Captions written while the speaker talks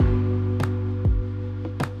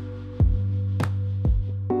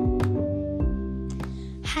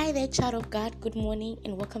child of God, good morning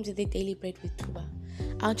and welcome to the Daily Bread with Tuba.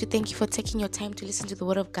 I want to thank you for taking your time to listen to the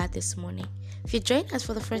Word of God this morning. If you joined us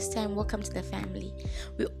for the first time, welcome to the family.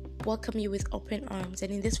 We welcome you with open arms,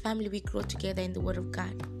 and in this family we grow together in the Word of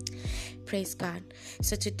God. Praise God.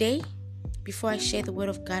 So today, before I share the Word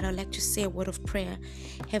of God, I'd like to say a word of prayer.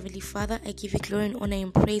 Heavenly Father, I give you glory and honor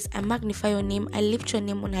and praise. I magnify your name. I lift your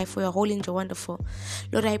name on high, for your holy and your wonderful.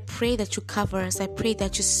 Lord, I pray that you cover us. I pray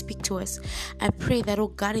that you speak to us. I pray that, oh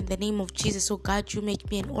God, in the name of Jesus, oh God, you make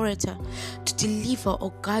me an orator to deliver,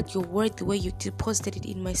 oh God, your word the way you deposited it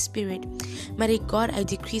in my spirit. Mighty God, I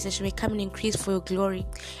decrease that you may come and increase for your glory.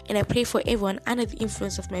 And I pray for everyone under the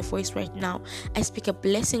influence of my voice right now. I speak a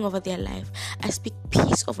blessing over their life. I speak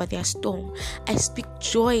peace over their storm. I speak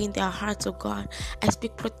joy in their hearts, oh God. I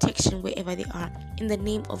speak protection wherever they are. In the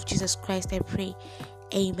name of Jesus Christ, I pray.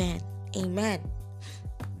 Amen. Amen.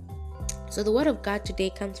 So the word of God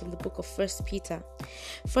today comes from the book of 1 Peter.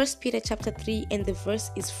 1 Peter chapter 3, and the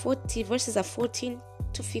verses are 14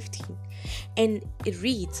 to 15. And it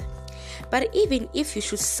reads, "But even if you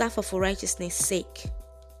should suffer for righteousness' sake,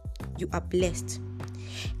 you are blessed.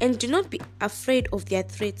 And do not be afraid of their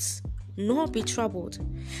threats, nor be troubled,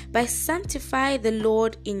 but sanctify the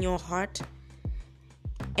Lord in your heart,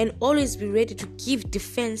 and always be ready to give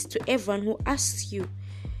defense to everyone who asks you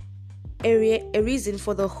a reason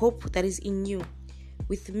for the hope that is in you,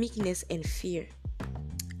 with meekness and fear."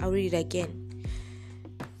 I'll read it again.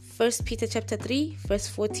 1 Peter chapter 3, verse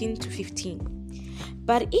 14 to 15.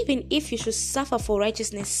 "But even if you should suffer for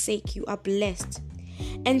righteousness' sake, you are blessed.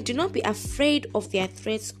 And do not be afraid of their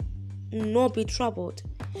threats, nor be troubled,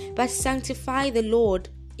 but sanctify the Lord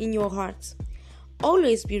in your hearts.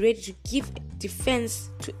 Always be ready to give defense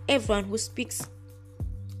to everyone who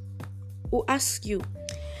asks you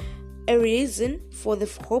a reason for the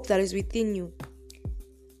hope that is within you,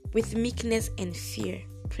 with meekness and fear."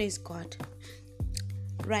 Praise God.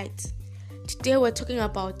 Right. Today we're talking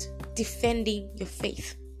about defending your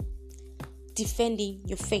faith. Defending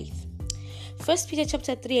your faith. 1 Peter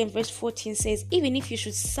chapter 3 and verse 14 says, "Even if you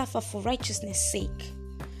should suffer for righteousness' sake."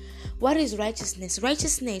 What is righteousness?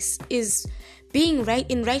 Righteousness is being right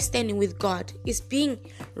in right standing with God. Is being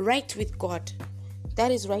right with God.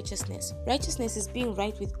 That is righteousness. Righteousness is being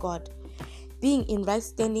right with God. Being in right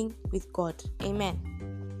standing with God. Amen.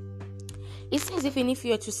 It says, even if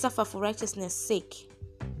you are to suffer for righteousness' sake,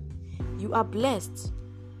 you are blessed.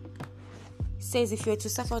 It says, if you are to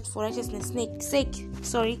suffer for righteousness' sake,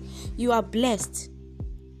 you are blessed.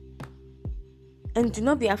 And do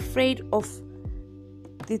not be afraid of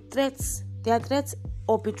their threats,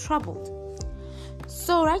 or be troubled.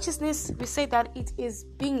 So righteousness, we say that it is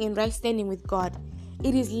being in right standing with God.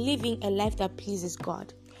 It is living a life that pleases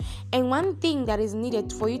God. And one thing that is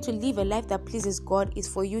needed for you to live a life that pleases God is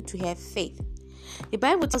for you to have faith. The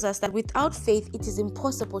Bible tells us that without faith, it is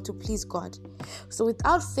impossible to please God. So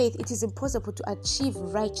without faith, it is impossible to achieve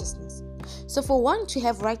righteousness. So for one to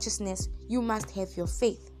have righteousness, you must have your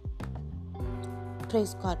faith.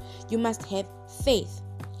 Praise God. You must have faith.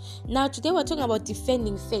 Now today we're talking about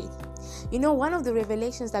defending faith. You know, one of the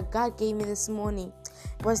revelations that God gave me this morning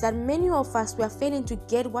was that many of us, we are failing to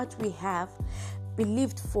get what we have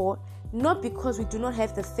believed for, not because we do not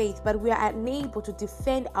have the faith, but we are unable to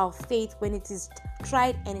defend our faith when it is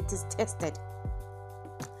tried and it is tested.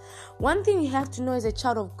 One thing you have to know as a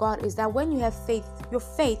child of God is that when you have faith, your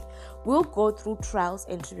faith will go through trials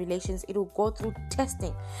and tribulations. It will go through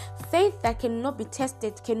testing. Faith that cannot be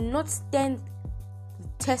tested cannot stand the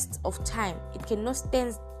test of time. It cannot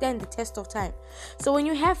stand the test of time. So when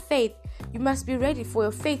you have faith, you must be ready for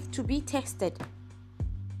your faith to be tested.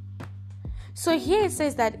 So here it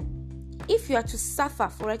says that if you are to suffer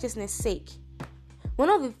for righteousness' sake, one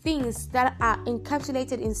of the things that are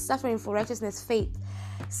encapsulated in suffering for righteousness' sake,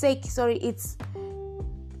 it's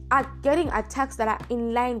getting attacks that are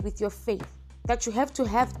in line with your faith, that you have to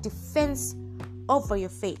have defense over your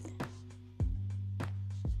faith.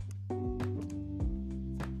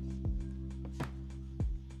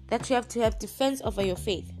 That you have to have defense over your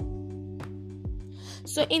faith.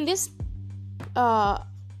 So in this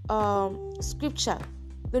scripture,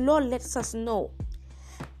 the Lord lets us know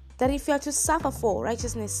that if you are to suffer for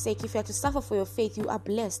righteousness' sake, if you are to suffer for your faith, you are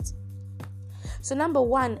blessed. So number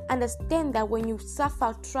one, understand that when you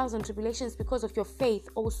suffer trials and tribulations because of your faith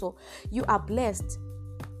also, you are blessed.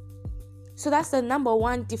 So that's the number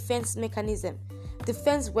one defense mechanism,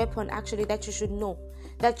 defense weapon actually, that you should know,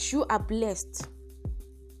 that you are blessed.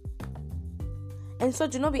 And so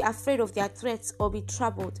do not be afraid of their threats or be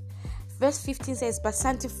troubled. Verse 15 says, "But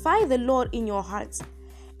sanctify the Lord in your hearts,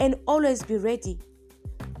 and always be ready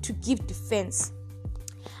to give defense."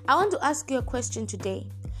 I want to ask you a question today.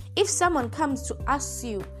 If someone comes to ask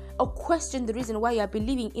you or question the reason why you are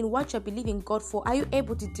believing in what you are believing God for, are you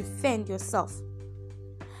able to defend yourself?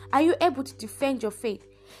 Are you able to defend your faith?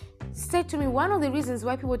 Say to me, one of the reasons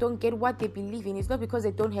why people don't get what they believe in is not because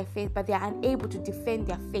they don't have faith, but they are unable to defend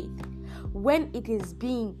their faith when it is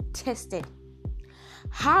being tested.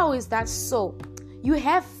 How is that so? You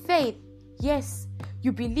have faith, yes.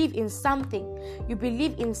 You believe in something. You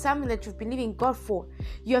believe in something that you believe in God for.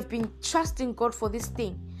 You have been trusting God for this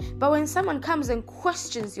thing. But when someone comes and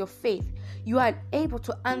questions your faith, you are able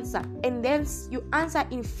to answer. And then you answer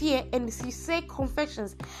in fear and you say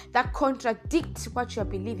confessions that contradict what you are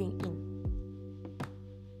believing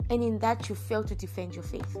in. And in that you fail to defend your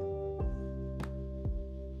faith.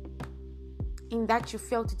 In that you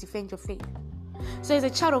fail to defend your faith. So as a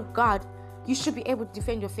child of God, you should be able to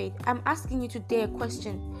defend your faith. I'm asking you today a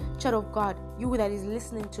question, child of God, you that is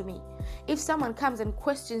listening to me. If someone comes and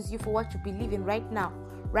questions you for what you believe in right now,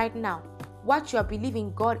 what you are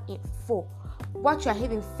believing God in for, what you are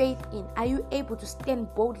having faith in, are you able to stand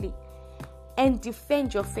boldly and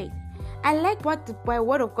defend your faith? I like what the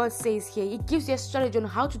word of God says here. It gives you a strategy on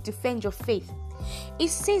how to defend your faith. It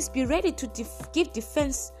says, be ready to give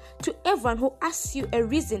defense to everyone who asks you a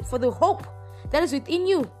reason for the hope that is within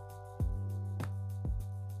you.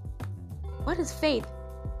 What is faith?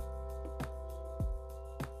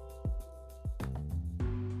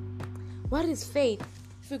 What is faith?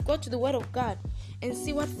 If we go to the Word of God and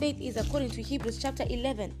see what faith is according to Hebrews chapter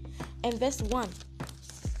 11 and verse 1.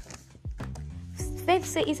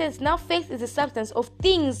 It says, now faith is the substance of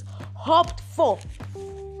things hoped for.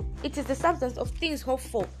 It is the substance of things hoped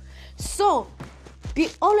for. So, be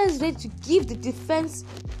always ready to give the defense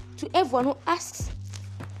to everyone who asks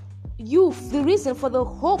you the reason for the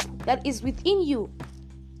hope that is within you.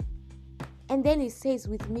 And then it says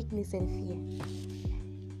with meekness and fear.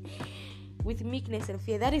 With meekness and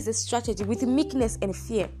fear. That is a strategy. With meekness and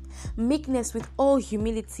fear. Meekness with all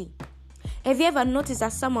humility. Have you ever noticed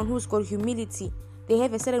that someone who's got humility, they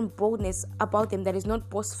have a certain boldness about them that is not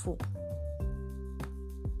boastful?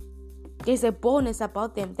 There's a boldness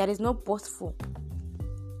about them that is not boastful.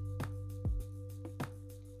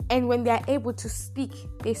 And when they are able to speak,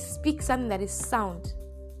 they speak something that is sound.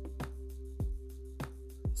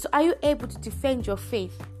 So are you able to defend your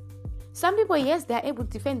faith? Some people, yes, they are able to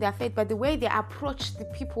defend their faith, but the way they approach the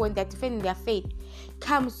people when they're defending their faith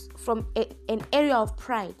comes from an area of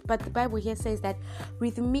pride. But the Bible here says that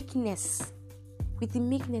with meekness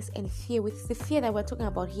and fear, with the fear that we're talking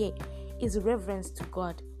about here, is reverence to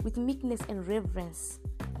God. With meekness and reverence,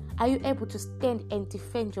 are you able to stand and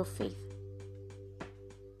defend your faith?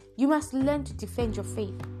 You must learn to defend your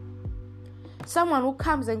faith. Someone who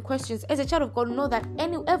comes and questions, as a child of God, know that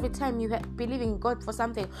every time you believe in God for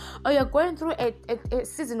something, or you're going through a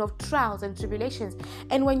season of trials and tribulations,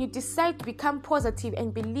 and when you decide to become positive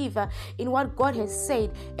and believe in what God has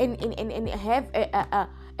said, and have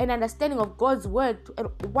an understanding of God's word, and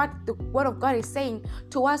what the word of God is saying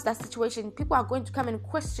towards that situation, people are going to come and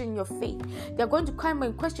question your faith. They're going to come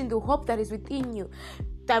and question the hope that is within you.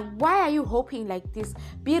 That why are you hoping like this?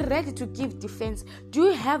 Be ready to give defense. Do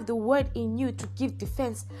you have the word in you to give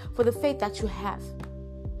defense for the faith that you have?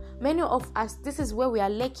 Many of us, this is where we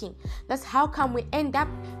are lacking. That's how come we end up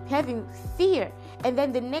having fear. And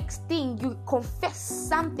then the next thing, you confess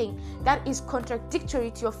something that is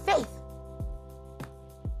contradictory to your faith.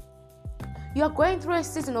 You are going through a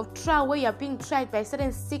season of trial where you are being tried by a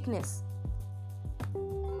certain sickness.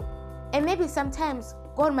 And maybe sometimes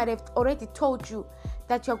God might have already told you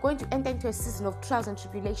that you're going to enter into a season of trials and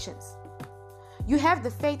tribulations. You have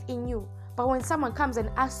the faith in you, but when someone comes and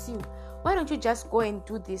asks you, why don't you just go and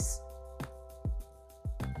do this?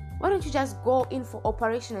 Why don't you just go in for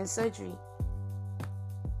operation and surgery?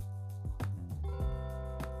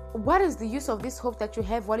 What is the use of this hope that you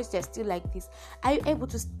have while you're still like this? Are you able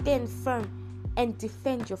to stand firm and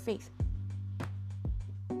defend your faith?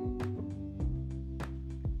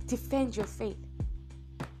 Defend your faith.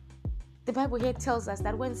 The Bible here tells us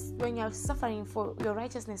that when you are suffering for your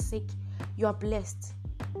righteousness' sake, you are blessed.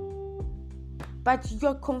 But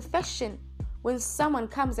your confession, when someone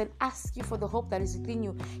comes and asks you for the hope that is within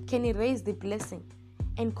you, can erase the blessing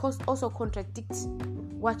and also contradict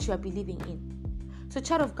what you are believing in. So,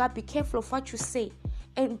 child of God, be careful of what you say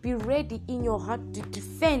and be ready in your heart to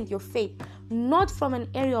defend your faith, not from an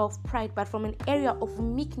area of pride, but from an area of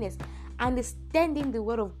meekness, understanding the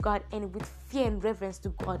word of God and with fear and reverence to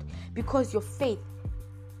God, because your faith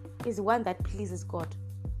is one that pleases God.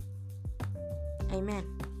 Amen.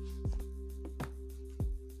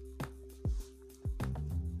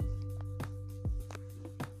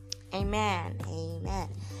 Amen.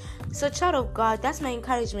 So, child of God, that's my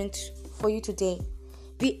encouragement for you today.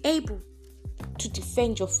 Be able to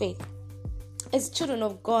defend your faith. As children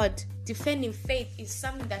of God, defending faith is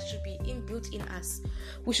something that should be inbuilt in us.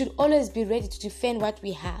 We should always be ready to defend what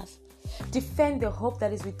we have. Defend the hope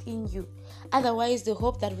that is within you. Otherwise, the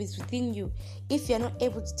hope that is within you, if you are not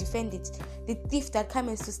able to defend it, the thief that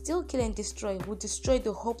comes to steal, kill, and destroy will destroy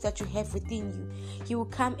the hope that you have within you. He will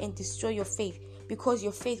come and destroy your faith because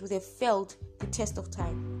your faith would have failed the test of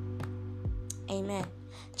time. Amen.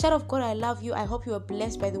 Child of God, I love you. I hope you are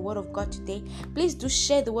blessed by the word of God today. Please do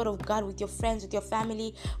share the word of God with your friends, with your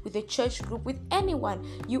family, with the church group, with anyone.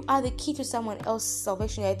 You are the key to someone else's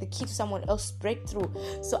salvation. You are the key to someone else's breakthrough.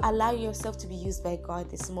 So allow yourself to be used by God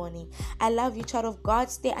this morning. I love you, child of God.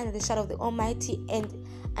 Stay under the shadow of the Almighty. And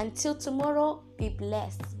until tomorrow, be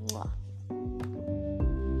blessed.